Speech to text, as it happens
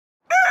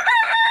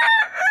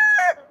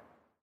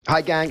Hi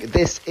gang,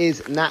 this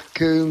is Nat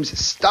Coombs.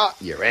 Start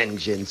your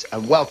engines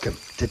and welcome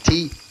to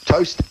Tea,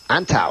 Toast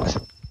and Towers.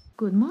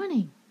 Good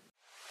morning.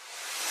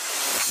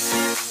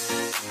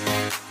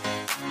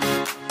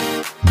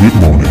 Good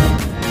morning.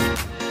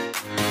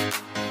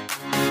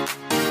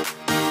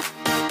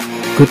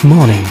 Good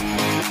morning.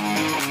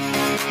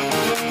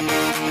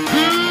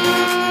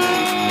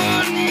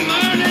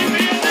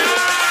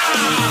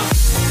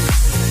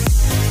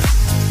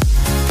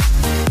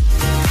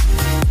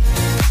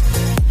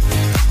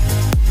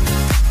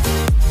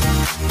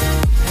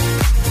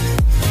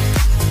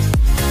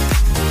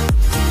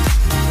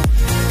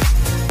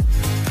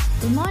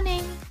 Good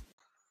morning.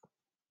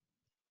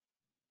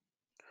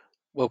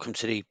 Welcome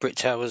to the Brit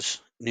Towers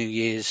New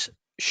Year's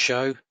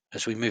show.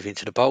 As we move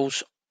into the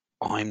bowls,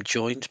 I'm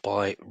joined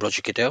by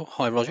Roger Goodell.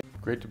 Hi, Roger.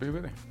 Great to be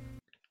with you.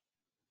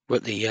 We're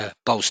at the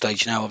bowl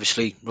stage now,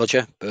 obviously,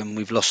 Roger.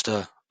 We've lost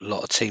a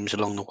lot of teams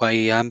along the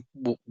way.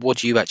 What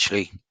do you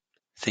actually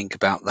think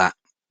about that,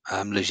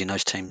 losing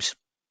those teams?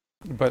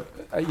 But,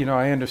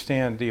 I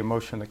understand the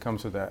emotion that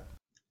comes with that.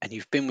 And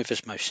you've been with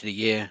us most of the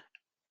year.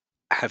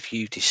 Have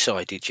you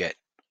decided yet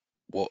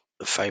what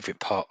the favourite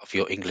part of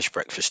your English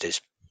breakfast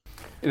is?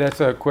 That's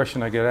a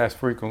question I get asked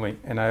frequently,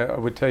 and I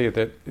would tell you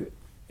that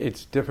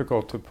it's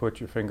difficult to put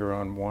your finger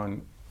on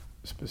one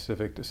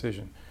specific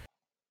decision.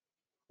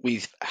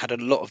 We've had a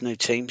lot of new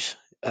teams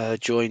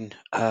join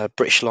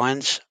British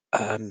Lions.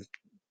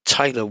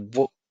 Taylor,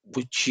 what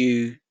would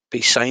you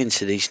be saying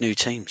to these new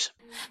teams?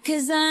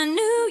 'Cause I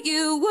knew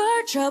you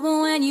were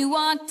trouble when you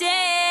walked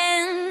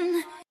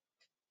in.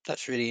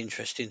 That's really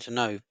interesting to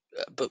know.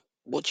 But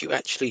what do you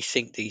actually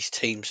think these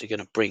teams are going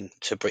to bring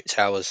to Brit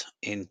Towers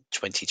in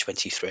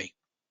 2023?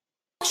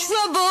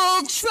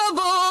 Trouble,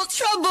 trouble,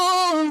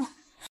 trouble.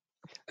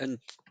 And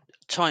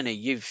Tiny,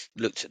 you've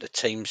looked at the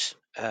teams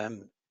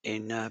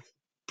in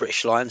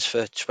British Lions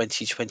for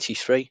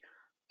 2023.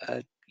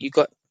 You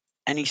got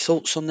any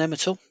thoughts on them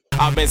at all?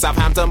 I've been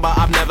Southampton, but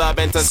I've never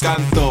been to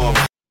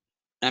Scunthorpe.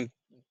 And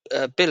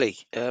Billy,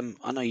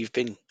 I know you've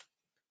been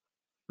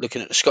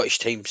looking at the Scottish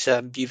teams.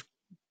 You've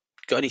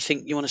got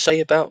anything you want to say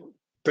about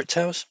Brit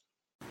Towers?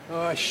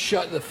 Oh,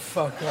 shut the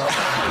fuck up.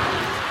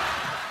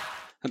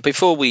 And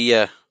before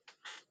we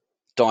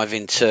dive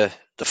into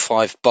the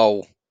 5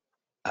 bowl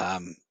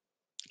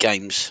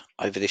games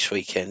over this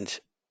weekend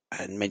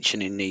and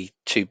mentioning the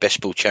 2 best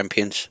ball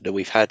champions that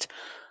we've had,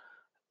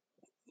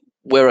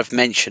 where I've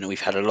mentioned we've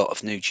had a lot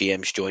of new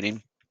GMs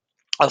joining,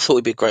 I thought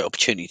it'd be a great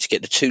opportunity to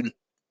get the 2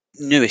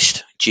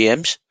 newest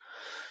GMs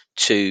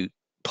to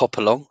pop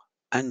along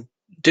and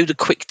do the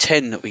quick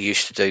 10 that we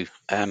used to do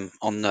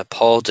on the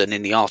pod and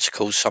in the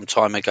articles some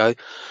time ago,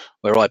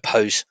 where I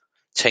pose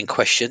 10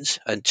 questions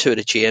and 2 of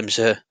the GMs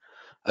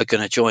are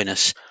going to join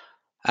us.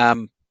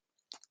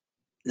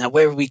 Now,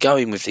 where are we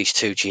going with these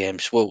 2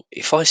 GMs? Well,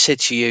 if I said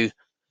to you,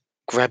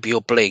 grab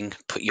your bling,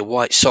 put your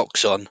white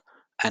socks on,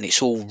 and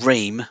it's all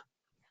Ream,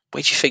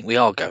 where do you think we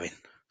are going?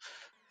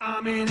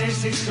 I'm in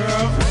Essex, girl.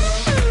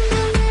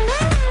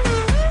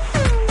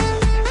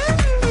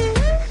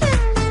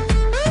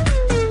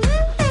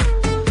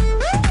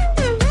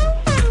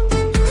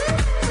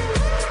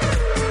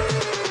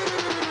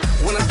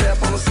 When I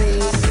step on the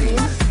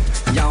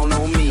scene, y'all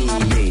know me.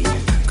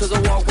 'Cause I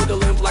walk with a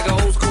limp like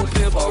an old school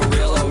pimp or a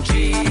real OG.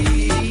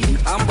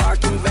 I'm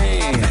barking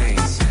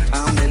Vans,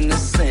 I'm in the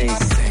same.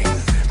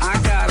 I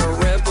got a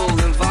Red Bull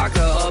and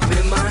vodka up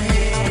in my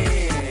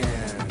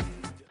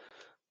hand.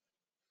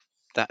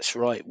 That's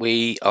right,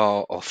 we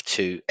are off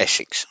to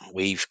Essex.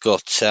 We've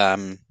got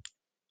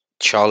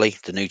Charlie,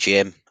 the new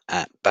GM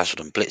at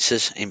Basildon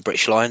Blitzers in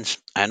British Lions,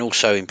 and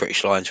also in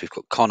British Lions we've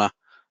got Connor,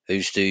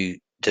 who's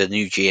the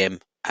new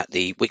GM at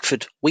the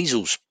Wickford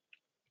Weasels.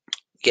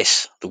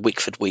 Yes, the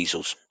Wickford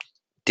Weasels.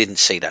 Didn't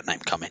see that name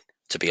coming,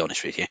 to be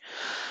honest with you.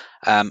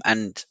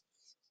 And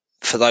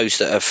for those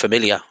that are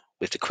familiar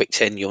with the Quick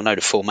 10, you'll know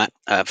the format.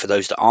 For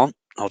those that aren't,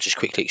 I'll just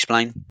quickly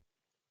explain.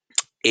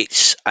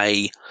 It's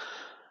a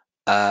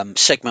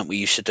segment we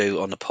used to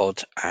do on the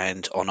pod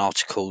and on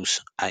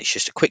articles. It's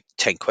just a quick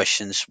 10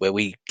 questions where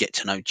we get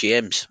to know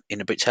GMs in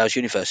the Brit Towers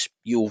universe.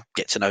 You'll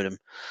get to know them.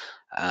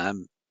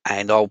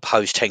 And I'll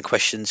pose 10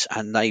 questions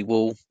and they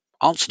will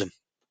answer them.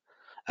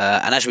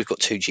 And as we've got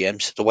 2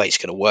 GMs, the way it's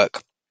going to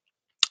work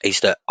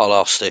is that I'll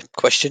ask the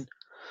question,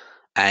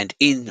 and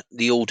in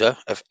the order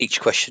of each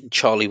question,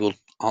 Charlie will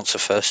answer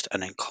first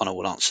and then Connor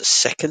will answer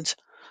second.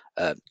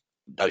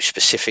 No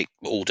specific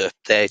order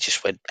there,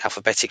 just went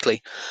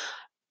alphabetically.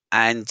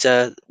 And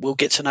we'll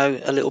get to know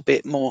a little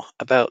bit more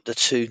about the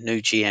 2 new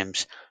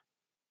GMs.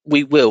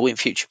 We will, in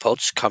future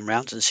pods, come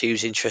round and see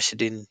who's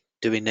interested in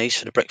doing these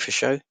for the breakfast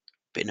show.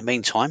 But in the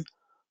meantime,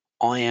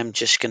 I am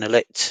just going to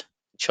let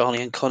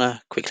Charlie and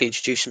Connor quickly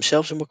introduce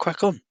themselves and we'll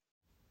crack on.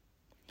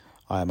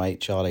 Hi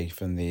mate, Charlie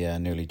from the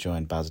newly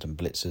joined Basildon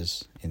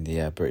Blitzers in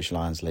the British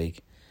Lions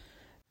League.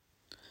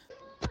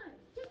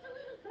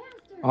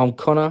 I'm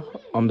Connor.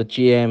 I'm the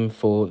GM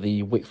for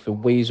the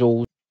Wickford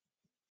Weasels.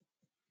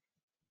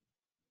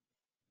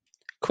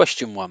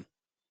 Question 1.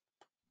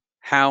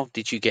 How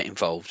did you get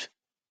involved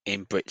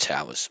in Brit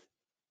Towers?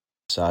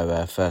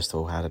 So first of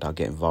all, how did I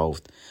get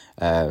involved?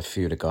 A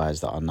few of the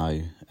guys that I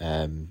know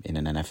in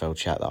an NFL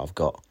chat that I've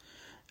got,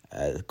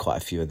 quite a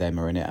few of them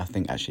are in it. I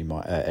think actually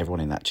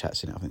everyone in that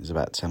chat's in it. I think there's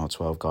about 10 or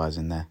 12 guys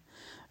in there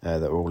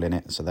that are all in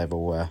it. So they've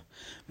all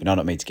been on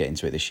at me to get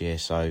into it this year.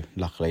 So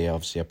luckily,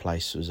 obviously, a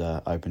place was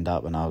opened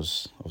up and I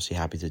was obviously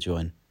happy to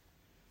join.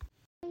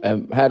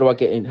 How do I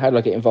get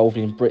involved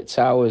in Brit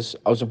Towers?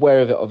 I was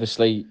aware of it,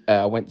 obviously.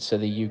 I went to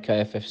the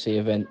UK FFC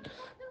event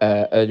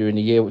earlier in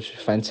the year, which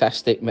was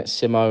fantastic. Met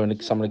Simo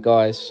and some of the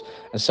guys,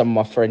 and some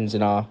of my friends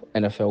in our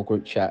NFL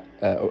group chat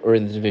are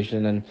in the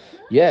division. And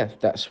yeah,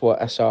 that's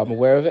how I'm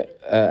aware of it.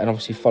 And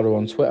obviously follow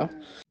on Twitter.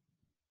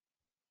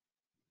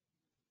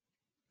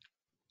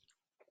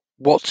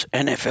 What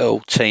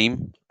NFL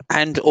team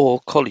and or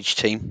college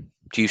team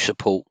do you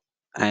support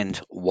and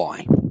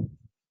why?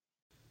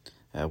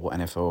 What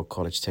NFL or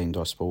college team do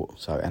I support?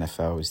 So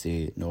NFL is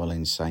the New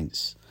Orleans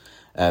Saints.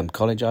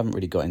 College, I haven't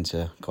really got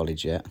into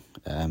college yet.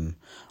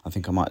 I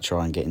think I might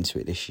try and get into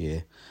it this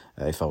year.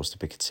 If I was to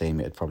pick a team,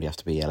 it'd probably have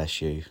to be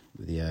LSU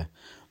with the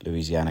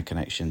Louisiana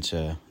connection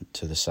to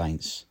the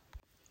Saints.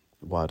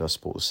 Why do I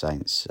support the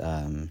Saints?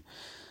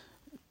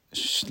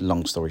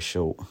 Long story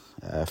short,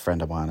 a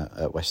friend of mine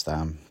at West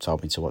Ham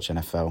told me to watch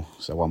NFL.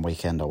 So one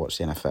weekend I watched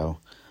the NFL.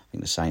 I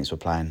think the Saints were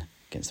playing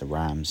against the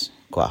Rams.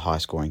 Quite a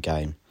high-scoring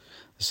game.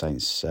 The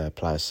Saints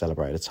players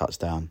celebrated a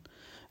touchdown,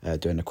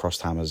 doing the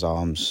crossed hammers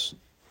arms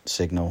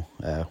signal,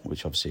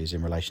 which obviously is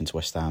in relation to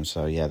West Ham.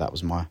 So yeah, that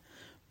was my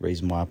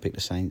reason why I picked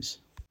the Saints.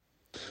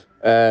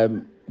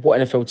 What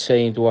NFL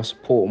team do I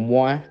support and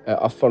why?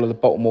 I follow the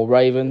Baltimore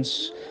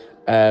Ravens.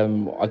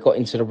 I got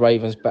into the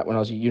Ravens back when I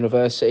was at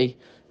university,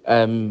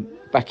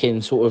 back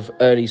in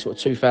early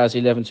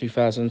 2011,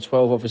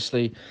 2012,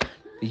 obviously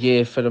the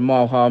year for the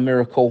Mile High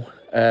Miracle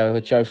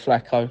with Joe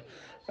Flacco.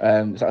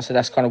 So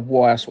that's kind of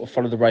why I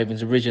followed the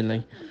Ravens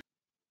originally.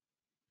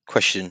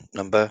 Question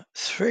number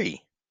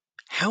 3.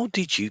 How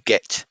did you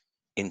get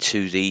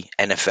into the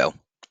NFL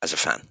as a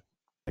fan?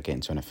 I get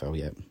into NFL,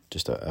 yeah.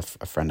 Just a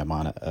friend of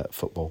mine at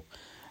football,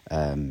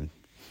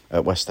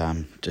 at West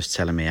Ham, just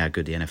telling me how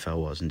good the NFL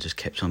was and just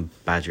kept on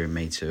badgering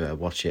me to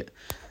watch it.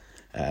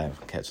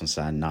 Kept on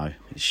saying, no,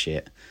 it's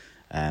shit.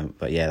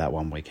 But yeah, that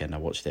one weekend I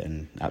watched it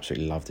and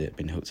absolutely loved it.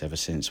 Been hooked ever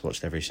since.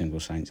 Watched every single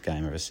Saints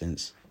game ever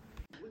since.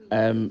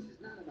 And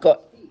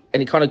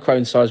it kind of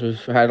coincides with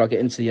how I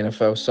get into the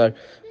NFL. So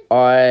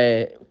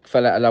I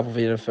fell out of love with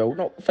the NFL.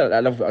 Not fell out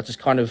of love with it, I just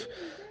kind of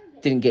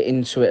didn't get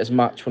into it as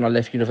much when I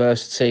left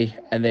university.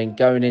 And then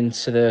going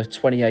into the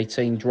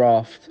 2018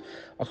 draft,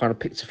 I kind of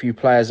picked a few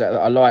players that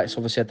I liked. So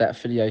obviously had that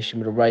affiliation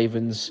with the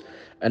Ravens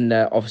and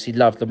obviously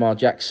loved Lamar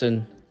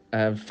Jackson.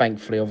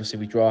 Thankfully, obviously,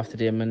 we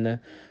drafted him. And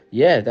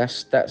yeah,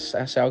 that's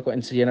how I got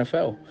into the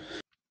NFL.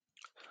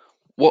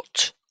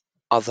 What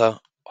other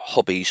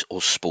hobbies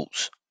or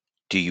sports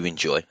do you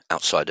enjoy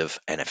outside of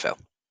NFL?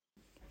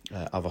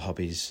 Other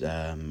hobbies,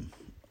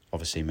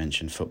 obviously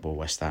mentioned football,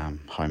 West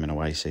Ham, home and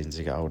away seasons as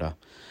you get older.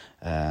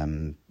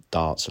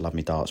 Darts, I love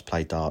me darts,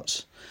 play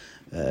darts,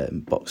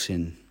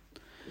 boxing,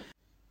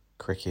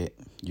 cricket,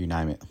 you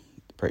name it,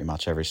 pretty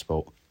much every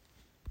sport.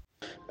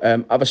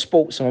 Other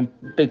sports, I'm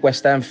a big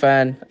West Ham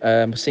fan.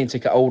 I've seen to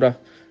get older,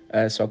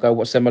 so I go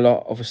watch them a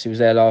lot. Obviously, was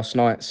there last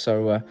night,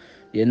 so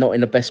yeah, not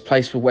in the best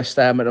place for West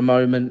Ham at the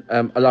moment.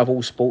 I love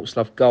all sports,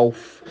 love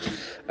golf,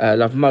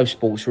 love most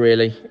sports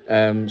really.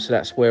 So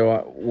that's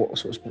what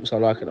sort of sports I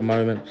like at the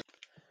moment.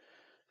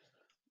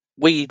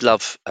 We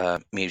love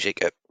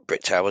music at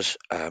Brit Towers.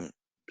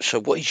 So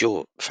what is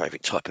your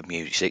favourite type of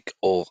music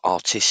or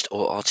artist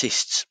or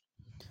artists?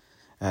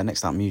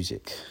 Next up,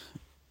 music.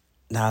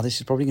 Now, this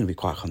is probably going to be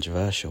quite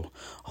controversial.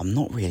 I'm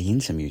not really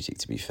into music,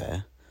 to be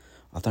fair.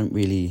 I don't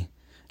really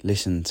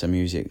listen to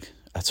music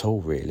at all,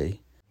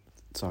 really.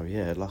 So,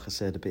 yeah, like I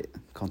said, a bit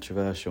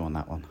controversial on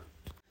that one.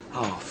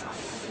 Oh, for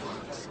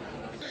fuck's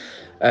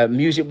sake.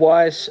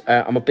 Music-wise,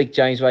 I'm a big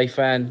James Bay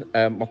fan.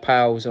 My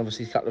pals,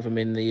 obviously a couple of them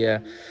in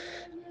the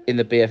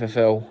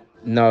BFFL,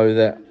 know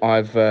that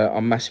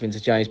I'm massive into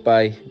James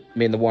Bay.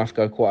 Me and the wife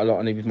go quite a lot,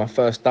 and it was my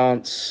first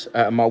dance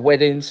at my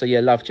wedding. So,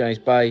 yeah, love James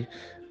Bay.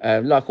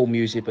 Like all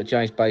music, but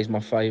James Bay is my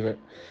favourite.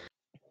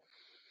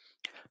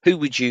 Who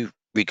would you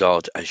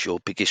regard as your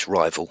biggest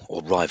rival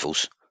or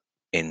rivals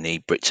in the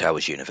Brit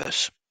Towers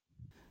universe?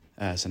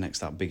 So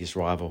next up, biggest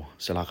rival.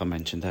 So like I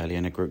mentioned earlier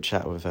in a group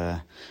chat with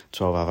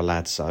 12 other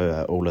lads,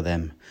 so all of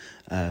them.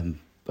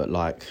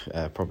 But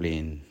probably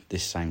in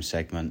this same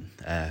segment,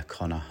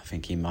 Connor, I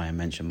think he may have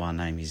mentioned my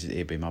name.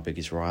 He'd be my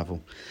biggest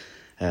rival.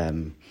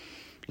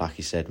 Like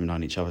he said, we've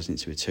known each other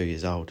since we were 2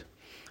 years old.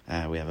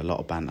 We have a lot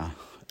of banter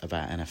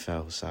about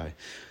NFL, so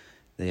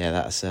yeah,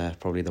 that's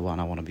probably the one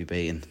I want to be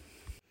beating.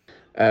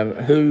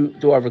 Who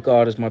do I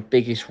regard as my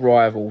biggest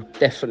rival?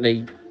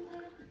 Definitely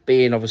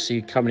being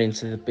obviously coming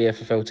into the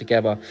BFFL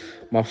together,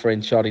 my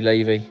friend Charlie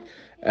Levy.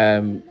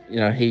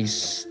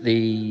 He's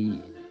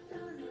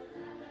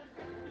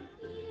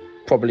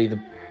probably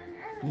the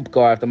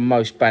guy I've the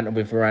most banter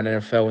with around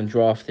NFL and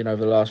drafting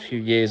over the last few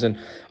years, and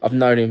I've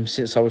known him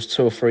since I was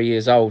 2 or 3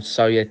 years old.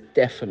 So yeah,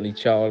 definitely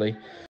Charlie.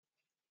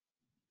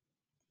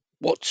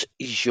 What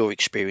is your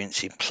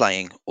experience in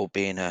playing or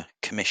being a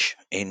commish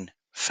in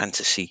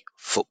fantasy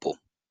football?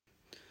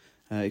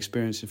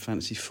 Experience in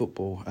fantasy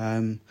football.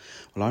 Well,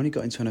 I only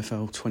got into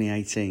NFL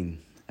 2018,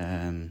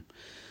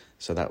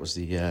 so that was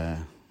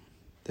the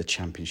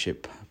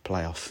championship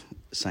playoff,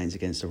 Saints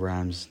against the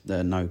Rams,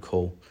 the no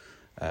call,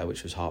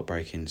 which was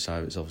heartbreaking.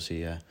 So it was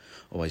obviously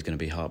always going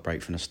to be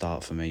heartbreak from the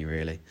start for me,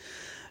 really.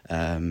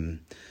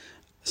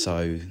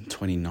 So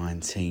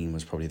 2019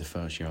 was probably the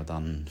first year I'd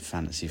done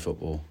fantasy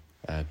football.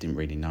 Didn't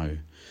really know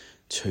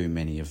too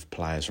many of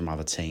players from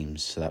other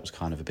teams, so that was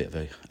kind of a bit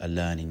of a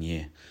learning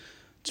year.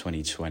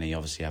 2020,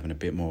 obviously having a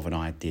bit more of an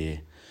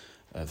idea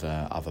of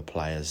other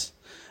players,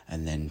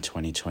 and then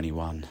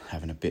 2021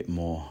 having a bit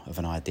more of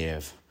an idea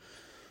of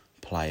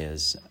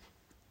players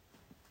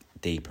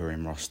deeper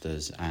in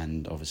rosters,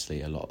 and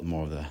obviously a lot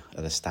more of the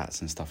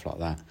stats and stuff like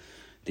that.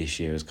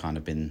 This year has kind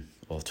of been,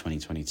 or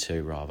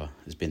 2022 rather,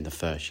 has been the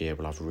first year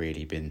where I've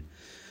really been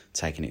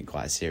taking it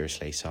quite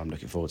seriously. So I'm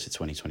looking forward to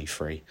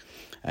 2023.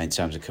 In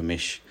terms of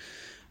commish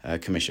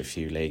a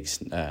few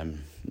leagues,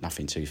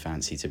 nothing too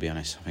fancy to be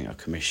honest. I think I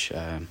commish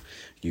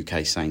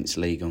UK Saints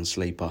League on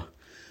Sleeper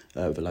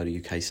with a load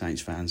of UK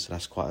Saints fans, so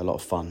that's quite a lot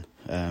of fun.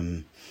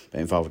 But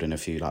involved in a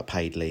few like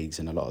paid leagues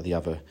and a lot of the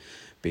other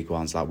big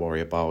ones like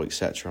Warrior Bowl,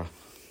 etc.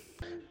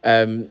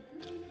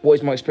 What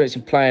is my experience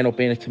in playing or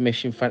being a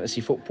commish in fantasy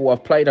football?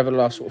 I've played over the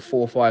last sort of 4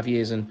 or 5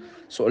 years and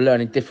sort of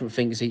learning different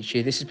things each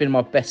year. This has been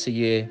my better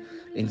year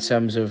in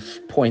terms of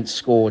points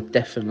scored,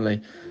 definitely.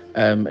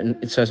 And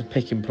in terms of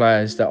picking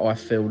players that I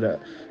feel that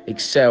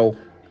excel.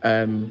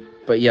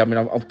 But yeah, I mean,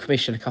 I'm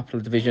commissioned a couple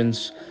of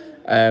divisions.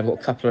 I've got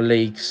a couple of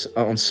leagues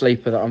on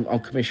Sleeper that I'm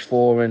commissioned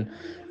for, and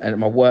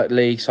my work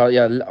league. So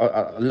yeah,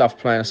 I love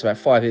playing. It's about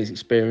 5 years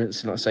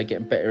experience, and like I say,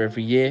 getting better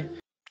every year.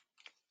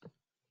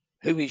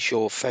 Who is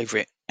your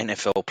favourite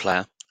NFL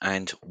player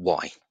and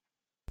why?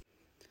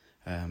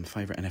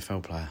 Favourite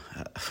NFL player?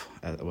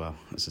 Well,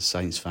 as a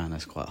Saints fan,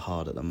 that's quite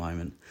hard at the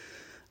moment.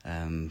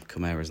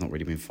 Kamara's not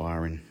really been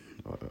firing.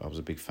 I was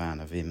a big fan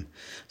of him.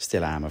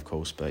 Still am, of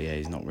course, but yeah,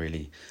 he's not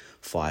really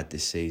fired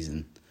this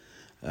season.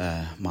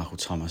 Michael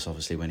Thomas,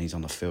 obviously, when he's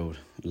on the field,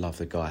 love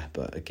the guy,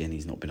 but again,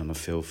 he's not been on the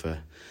field for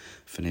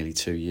nearly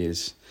 2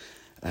 years.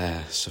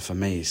 So for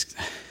me,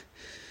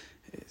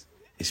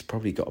 it's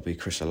probably got to be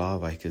Chris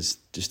Olave, because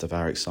just of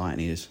how exciting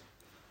he is.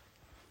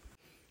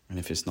 And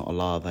if it's not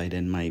Olave,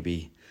 then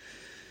maybe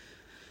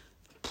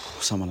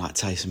someone like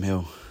Taysom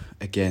Hill,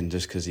 again,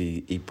 just because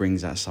he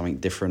brings out something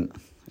different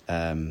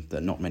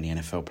that not many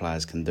NFL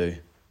players can do.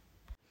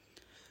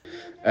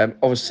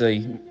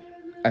 Obviously,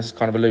 as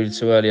kind of alluded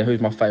to earlier, who's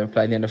my favourite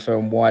player in the NFL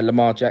and why?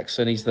 Lamar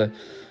Jackson. He's the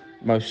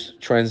most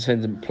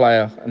transcendent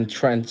player, and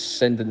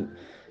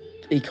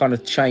he kind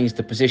of changed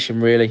the position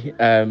really.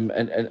 And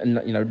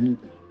you know,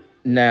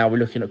 now we're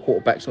looking at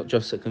quarterbacks not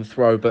just that can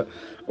throw, but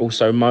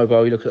also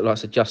mobile. You look at like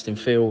Justin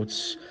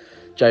Fields,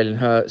 Jalen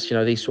Hurts. You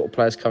know, these sort of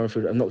players coming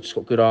through and not just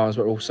got good arms,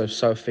 but also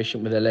so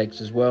efficient with their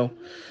legs as well.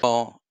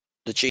 Are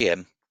the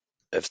GM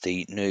of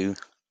the new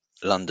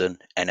London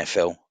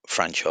NFL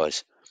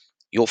franchise.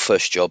 Your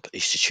first job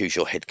is to choose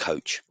your head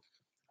coach.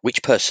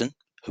 Which person,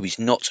 who is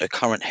not a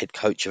current head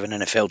coach of an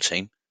NFL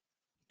team,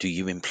 do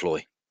you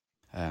employ?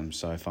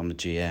 So if I'm the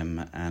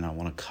GM and I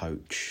want to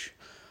coach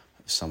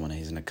someone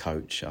who isn't a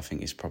coach, I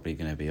think it's probably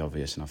going to be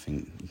obvious, and I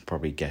think you can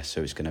probably guess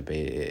who it's going to be.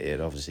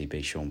 It'd obviously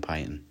be Sean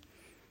Payton,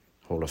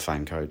 Hall of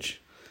Fame coach,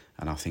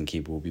 and I think he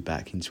will be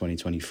back in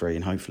 2023,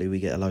 and hopefully we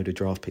get a load of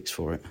draft picks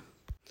for it.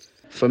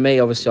 For me,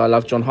 obviously, I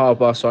love John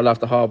Harbaugh, so I love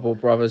the Harbaugh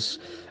brothers.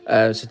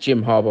 So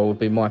Jim Harbaugh would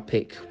be my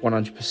pick,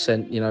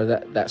 100%. You know,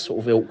 that sort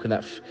of ilk and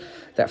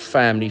that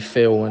family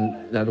feel,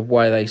 and you know, the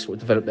way they sort of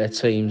develop their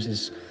teams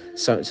is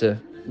something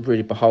to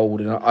really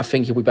behold. And I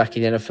think he'll be back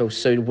in the NFL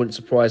soon. It wouldn't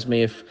surprise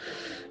me if,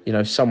 you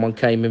know, someone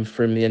came in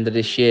for him at the end of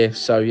this year.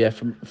 So yeah,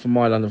 for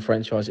my London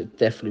franchise, it'd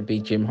definitely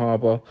be Jim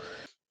Harbaugh.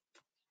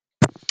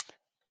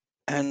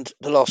 And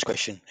the last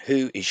question,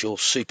 who is your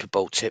Super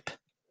Bowl tip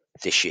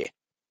this year?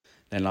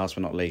 Then last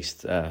but not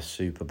least,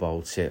 Super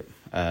Bowl tip.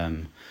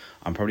 I'm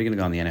probably going to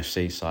go on the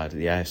NFC side.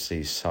 The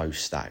AFC is so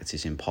stacked,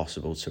 it's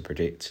impossible to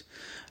predict.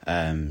 So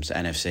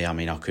NFC, I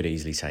mean, I could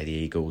easily say the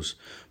Eagles,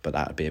 but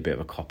that would be a bit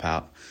of a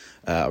cop-out.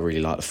 I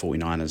really like the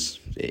 49ers,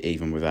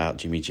 even without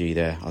Jimmy G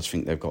there. I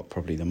think they've got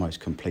probably the most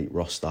complete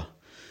roster.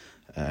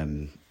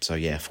 So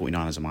yeah,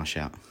 49ers are my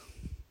shout.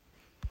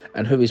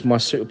 And who is my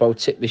Super Bowl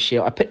tip this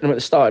year? I picked them at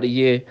the start of the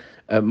year.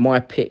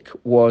 My pick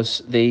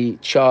was the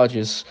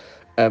Chargers.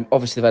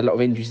 Obviously, they've had a lot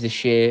of injuries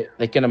this year.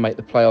 They're going to make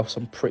the playoffs.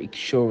 I'm pretty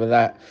sure of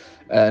that.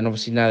 And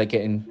obviously now they're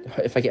getting,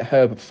 if they get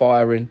Herbert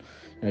firing,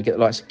 you know, get the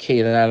likes of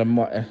Keenan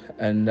Allen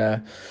and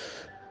their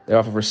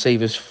other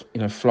receivers,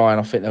 you know, flying,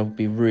 I think they'll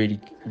be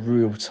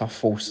real tough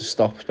force to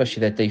stop, especially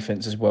their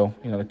defense as well.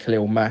 You know, the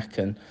Khalil Mack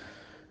and,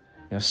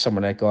 you know, some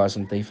of their guys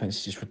on defense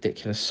is just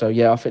ridiculous. So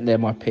yeah, I think they're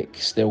my pick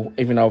still.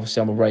 Even though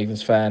obviously I'm a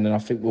Ravens fan and I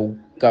think we'll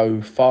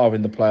go far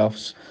in the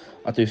playoffs,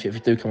 I do think if we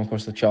do come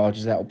across the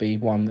Chargers, that'll be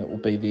one that will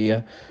be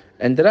the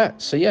end of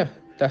that. So yeah,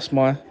 that's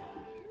my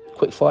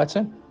quick fire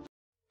 10.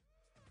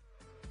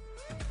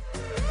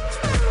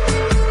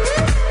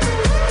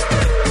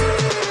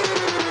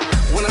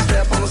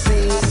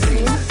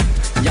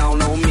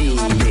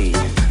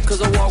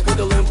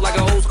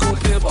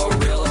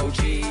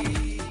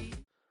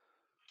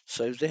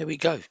 there we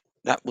go.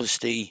 That was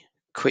the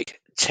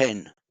quick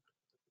 10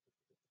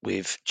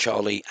 with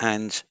Charlie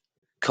and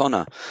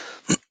Connor.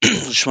 I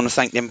just want to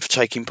thank them for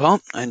taking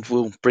part, and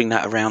we'll bring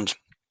that around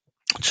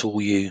to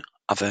all you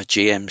other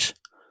GMs.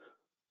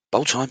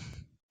 Bowl time.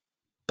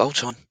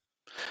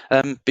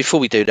 Before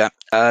we do that,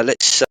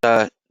 let's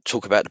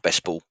talk about the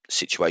best ball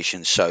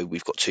situation. So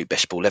we've got 2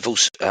 best ball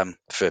levels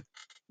for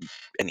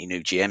any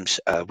new GMs.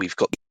 We've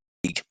got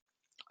the league,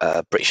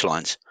 British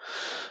Lions.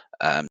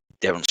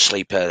 They're on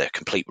sleeper. They're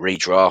complete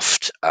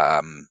redraft.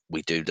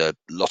 We do the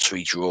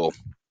lottery draw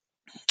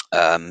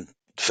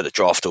for the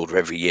draft order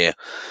every year.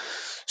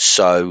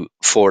 So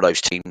 4 of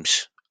those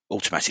teams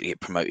automatically get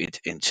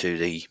promoted into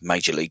the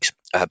major leagues.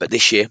 But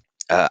this year,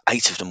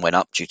 8 of them went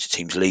up due to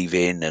teams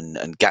leaving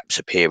and gaps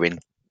appearing.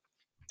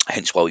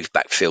 Hence why we've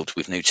backfilled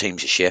with new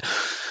teams this year.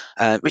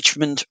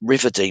 Richmond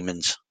River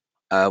Demons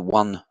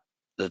won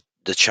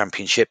the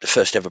championship, the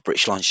first ever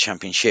British Lions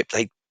championship.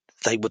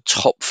 They were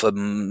top for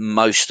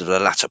most of the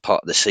latter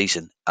part of the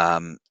season.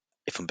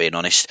 If I'm being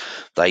honest,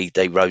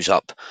 they rose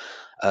up.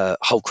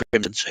 Hull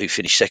Crimsons, who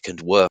finished second,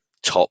 were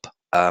top,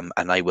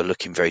 and they were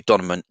looking very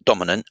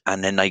dominant.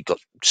 And then they got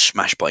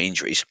smashed by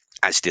injuries,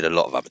 as did a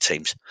lot of other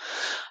teams.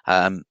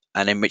 And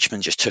then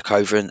Richmond just took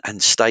over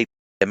and stayed.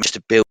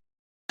 Mr. Bill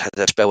had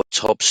a spell at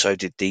top, so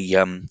did the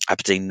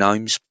Aberdeen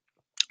Gnomes.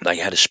 They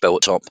had a spell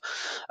at top,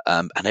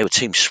 and they were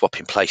teams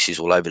swapping places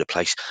all over the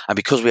place. And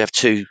because we have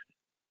 2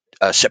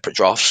 separate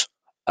drafts,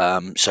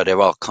 so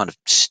there are kind of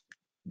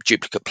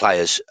duplicate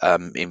players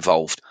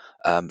involved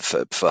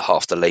for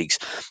half the leagues.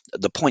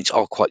 The points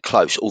are quite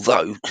close,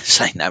 although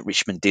saying that,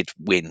 Richmond did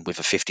win with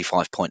a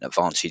 55-point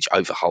advantage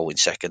over Hull in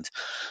second.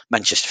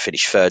 Manchester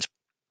finished third.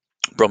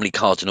 Bromley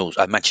Cardinals,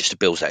 Manchester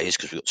Bills, that is,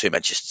 because we've got 2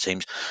 Manchester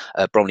teams.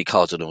 Bromley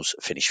Cardinals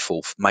finished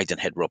 4th.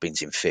 Maidenhead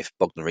Robins in 5th.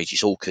 Bognor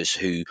Regis Orcas,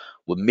 who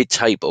were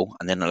mid-table,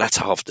 and then the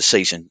latter half of the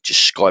season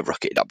just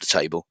skyrocketed up the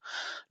table.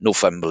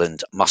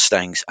 Northumberland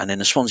Mustangs, and then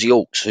the Swansea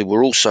Hawks, who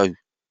were also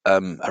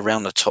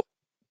around the top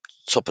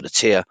of the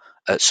tier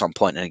at some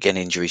point, and again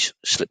injuries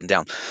slipping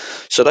down.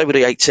 So they were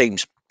the 8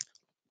 teams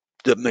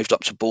that moved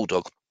up to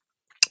Bulldog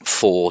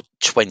for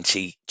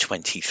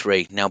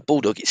 2023. Now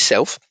Bulldog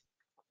itself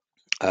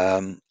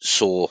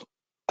saw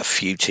a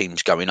few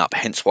teams going up,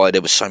 hence why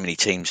there were so many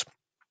teams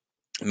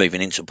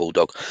moving into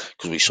Bulldog,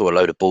 because we saw a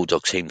load of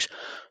Bulldog teams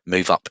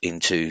move up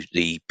into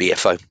the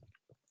BFO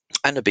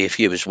and the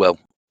BFU as well.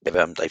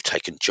 They've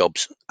taken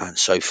jobs and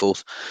so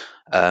forth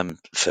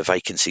for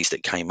vacancies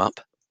that came up.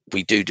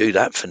 We do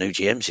that for new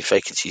GMs.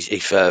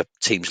 If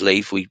teams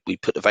leave, we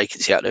put the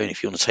vacancy out there, and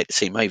if you want to take the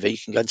team over, you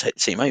can go and take the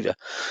team over.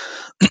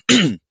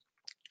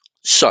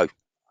 So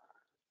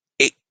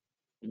it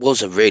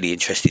was a really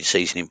interesting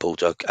season in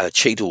Bulldog.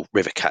 Cheadle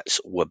River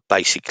Cats were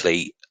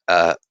basically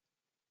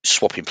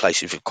swapping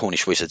places with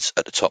Cornish Wizards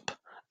at the top.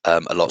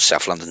 A lot of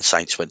South London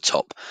Saints went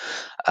top,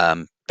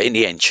 but in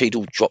the end,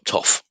 Cheadle dropped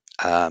off.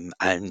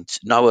 And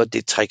Noah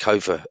did take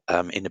over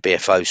in the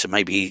BFO, so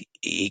maybe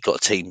he got a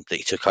team that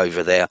he took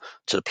over there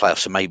to the playoffs,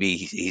 so maybe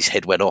his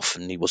head went off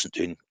and he wasn't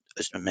doing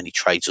as many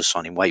trades or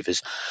signing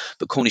waivers.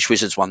 But Cornish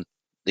Wizards won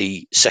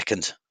the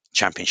 2nd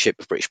championship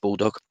of British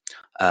Bulldog,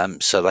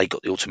 so they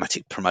got the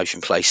automatic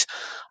promotion place,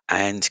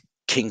 and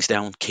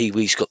Kingsdown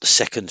Kiwis got the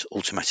 2nd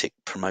automatic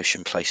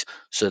promotion place,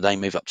 so they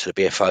move up to the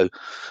BFO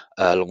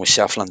along with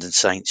South London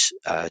Saints,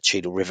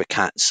 Cheadle River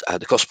Cats.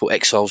 The Gosport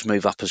Exiles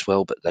move up as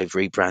well, but they've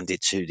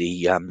rebranded to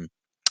the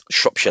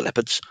Shropshire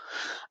Leopards,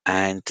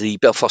 and the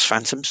Belfast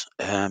Phantoms,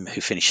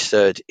 who finished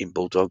 3rd in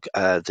Bulldog.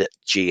 That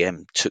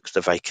GM took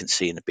the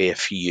vacancy in the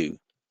BFU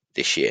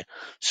this year,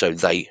 so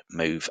they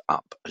move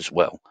up as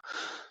well.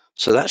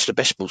 So that's the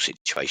best ball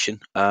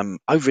situation.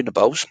 Over in the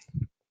bowls,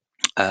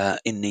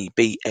 in the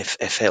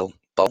BFFL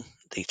bowl,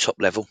 the top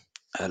level,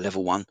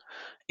 level 1,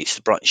 it's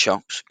the Brighton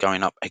Sharks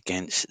going up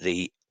against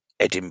the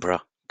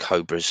Edinburgh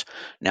Cobras.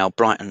 Now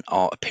Brighton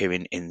are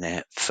appearing in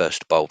their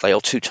first bowl. They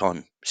are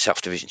 2-time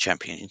South Division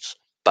champions,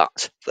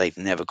 but they've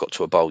never got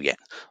to a bowl yet.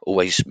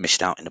 Always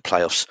missed out in the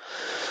playoffs.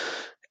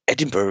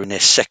 Edinburgh are in their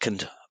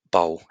 2nd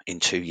bowl in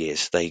 2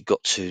 years. They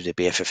got to the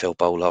BFFL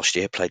bowl last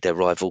year, played their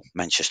rival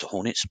Manchester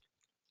Hornets.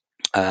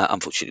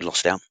 Unfortunately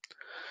lost out.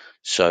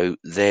 So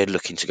they're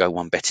looking to go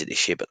one better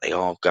this year, but they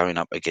are going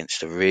up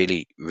against a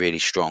really, really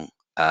strong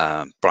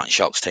Brighton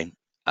Sharks team.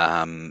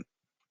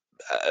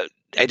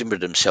 Edinburgh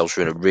themselves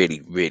were in a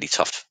really, really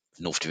tough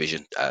North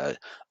Division.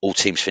 All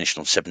teams finished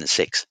on 7 and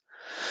 6.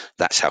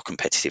 That's how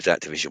competitive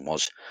that division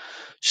was.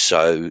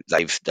 So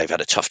they've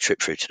had a tough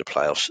trip through to the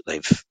playoffs.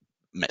 They've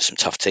met some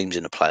tough teams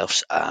in the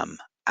playoffs,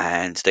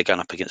 and they're going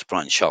up against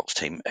Brighton Sharks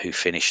team, who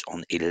finished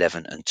on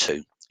 11 and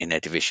 2 in their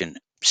division,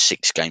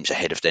 6 games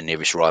ahead of their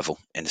nearest rival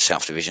in the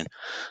South Division.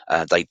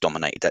 They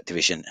dominated that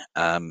division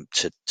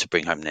to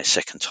bring home their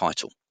 2nd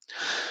title.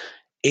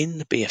 In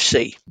the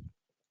BFC,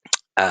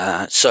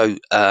 obviously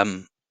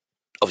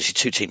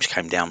 2 teams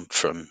came down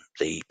from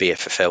the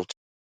BFFL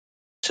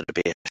to the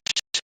BFC.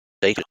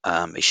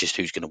 It's just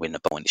who's going to win the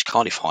bowl. It's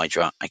Cardiff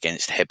Hydra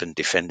against Hebburn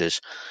Defenders.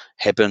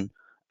 Hebburn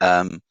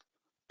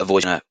have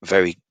always been a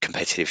very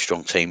competitive,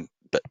 strong team,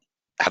 but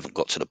haven't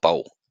got to the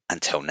bowl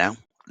until now.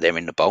 they're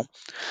in the bowl,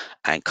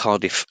 and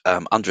Cardiff,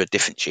 under a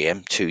different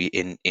GM,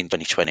 in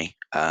 2020,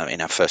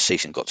 in our first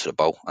season, got to the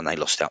bowl, and they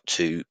lost out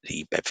to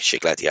the Bedfordshire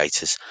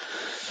Gladiators.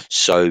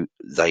 So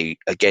they,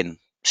 again,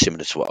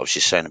 similar to what I was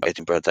just saying about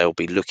Edinburgh, they'll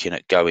be looking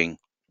at going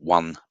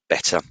one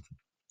better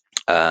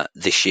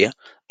this year.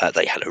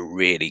 They had a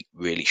really,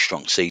 really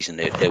strong season.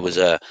 There was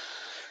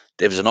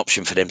an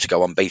option for them to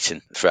go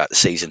unbeaten throughout the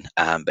season,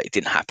 but it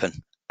didn't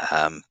happen.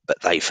 But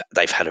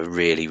they've had a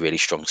really, really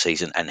strong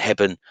season, and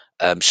Hebburn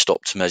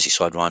stopped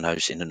Merseyside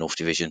Rhinos in the North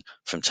Division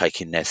from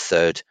taking their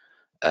third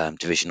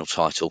divisional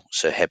title.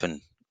 So Hebburn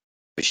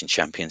Division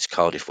champions,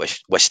 Cardiff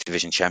West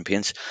Division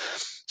champions.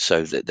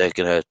 So that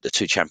the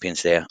two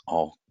champions there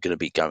are gonna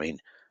be going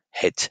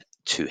head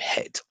to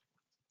head.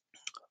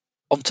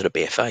 Onto the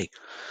BFA.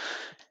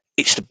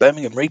 It's the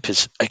Birmingham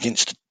Reapers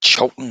against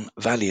Charlton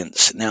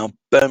Valiants. Now,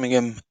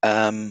 Birmingham,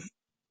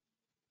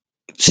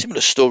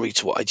 similar story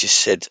to what I just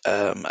said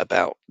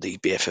about the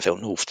BFFL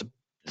North.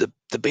 The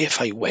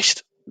BFA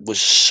West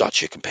was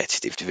such a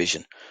competitive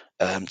division.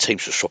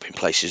 Teams were swapping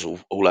places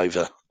all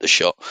over the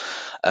shop,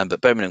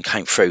 but Birmingham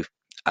came through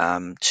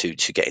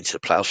to get into the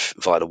playoffs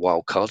via the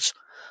wild cards.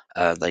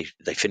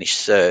 They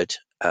finished third,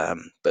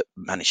 but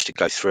managed to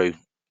go through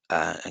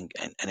and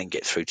then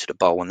get through to the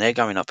bowl, and they're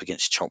going up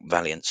against Charlton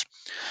Valiants.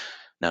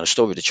 Now, the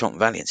story of the Charlton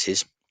Valiants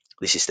is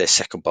this is their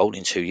second bowl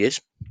in 2 years.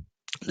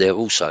 They're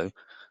also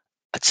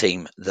a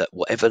team that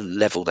whatever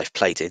level they've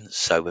played in,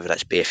 so whether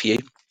that's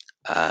BFU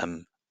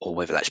or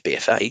whether that's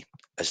BFA,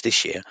 as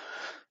this year,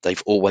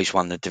 they've always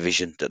won the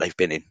division that they've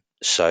been in.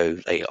 So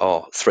they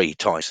are 3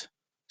 times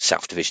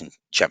South Division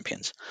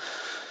champions.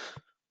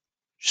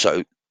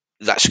 So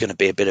that's going to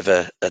be a bit of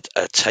a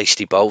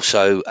tasty bowl.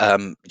 So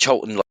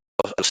Charlton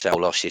lost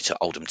last year to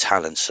Oldham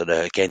Talon, so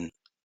they're again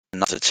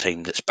another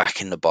team that's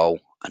back in the bowl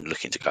and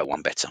looking to go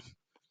one better.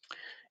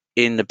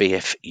 In the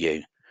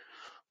BFU,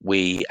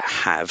 we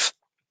have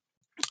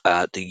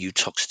the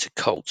Uttoxeter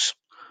Colts,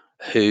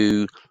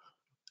 who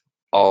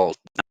are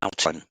now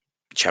time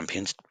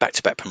champions,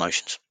 back-to-back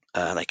promotions.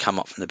 They come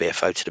up from the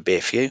BFO to the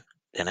BFU.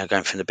 They're now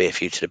going from the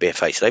BFU to the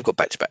BFA, so they've got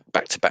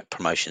back-to-back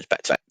promotions,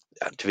 back-to-back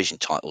division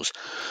titles.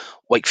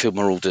 Wakefield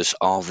Marauders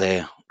are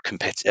their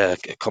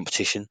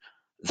competition.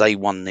 They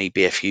won the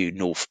BFU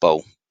North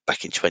Bowl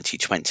back in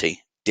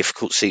 2020.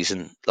 Difficult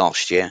season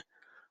last year,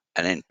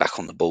 and then back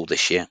on the ball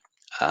this year.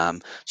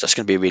 So it's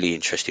going to be a really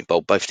interesting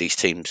bowl. Both these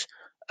teams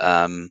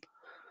have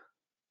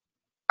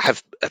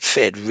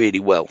fared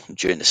really well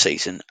during the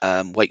season.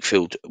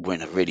 Wakefield were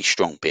in a really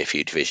strong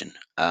BFU division,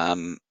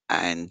 and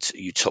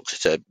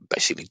Uttoxeter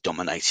basically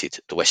dominated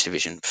the West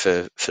Division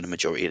for the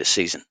majority of the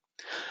season.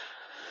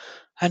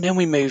 And then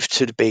we move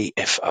to the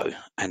BFO,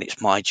 and it's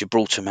my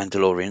Gibraltar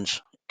Mandalorians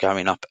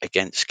going up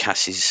against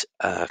Cass's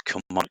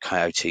Kilmarnock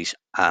Coyotes.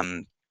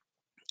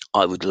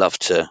 I would love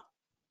to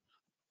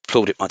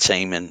plaudit my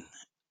team and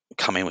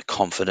come in with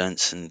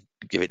confidence and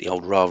give it the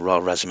old rah rah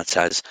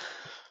razzmatazz.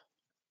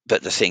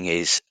 But the thing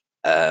is,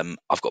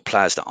 I've got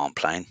players that aren't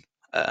playing.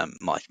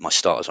 My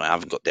starters, I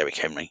haven't got Derrick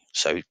Henry,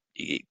 so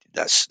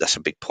that's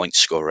a big point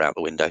scorer out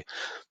the window.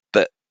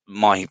 But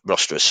my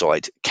roster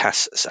aside,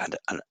 Cass has had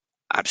an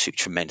absolute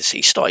tremendous.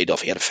 He started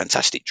off, he had a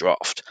fantastic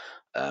draft.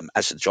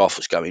 As the draft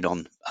was going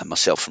on,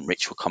 myself and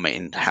Rich were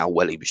commenting how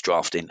well he was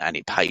drafting, and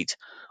it paid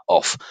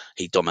off.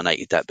 He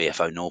dominated that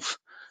BFO North.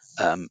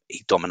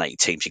 He dominated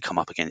teams he come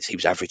up against. He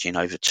was averaging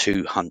over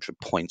 200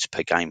 points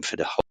per game for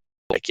the whole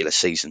regular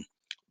season.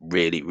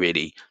 Really,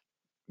 really,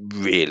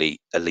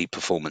 really elite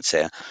performance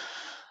there.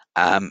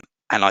 And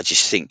I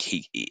just think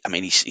he's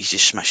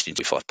just smashed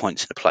into 5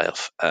 points in the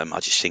playoff. I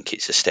just think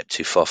it's a step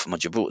too far for my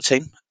Gibraltar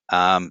team.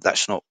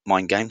 That's not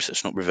mind games.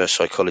 That's not reverse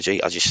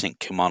psychology. I just think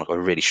Kilmarnock are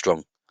a really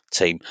strong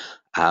team.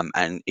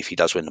 And if he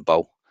does win the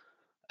bowl,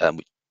 I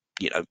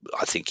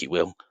think he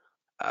will.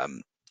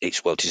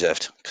 It's well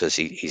deserved because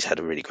he's had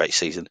a really great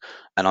season,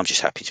 and I'm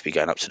just happy to be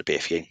going up to the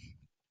BFU.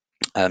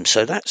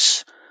 So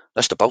that's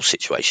the bowl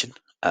situation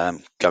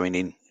going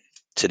in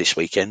to this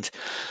weekend.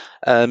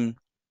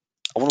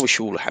 I want to wish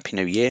you all a happy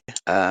new year.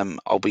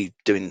 I'll be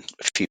doing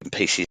a few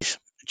pieces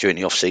during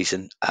the off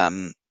season.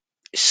 There's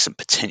some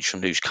potential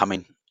news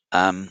coming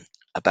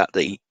about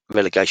the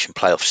relegation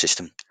playoff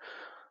system.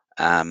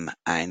 And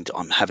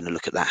I'm having a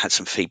look at that. Had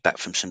some feedback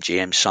from some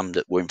GMs, some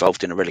that were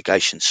involved in a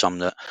relegation, some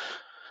that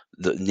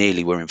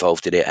nearly were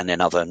involved in it, and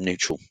then other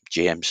neutral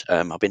GMs.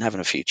 I've been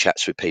having a few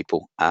chats with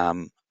people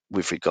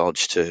with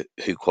regards to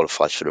who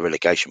qualifies for the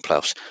relegation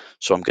playoffs.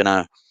 So I'm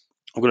gonna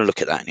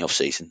look at that in the off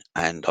season,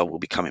 and I will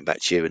be coming back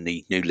to you. And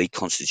the new league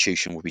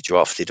constitution will be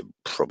drafted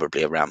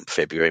probably around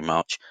February,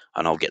 March,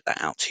 and I'll get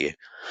that out to you.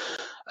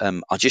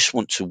 I just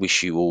want to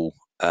wish you all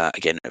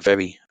again a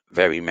very,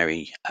 very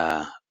merry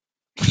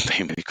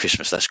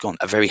Christmas. That's gone.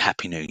 A very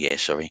happy New Year,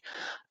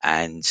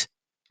 and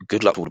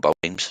good luck to all the bowl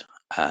teams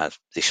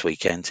this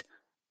weekend,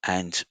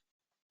 and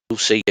we'll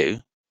see you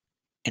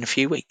in a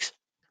few weeks.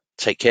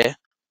 Take care.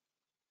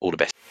 All the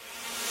best.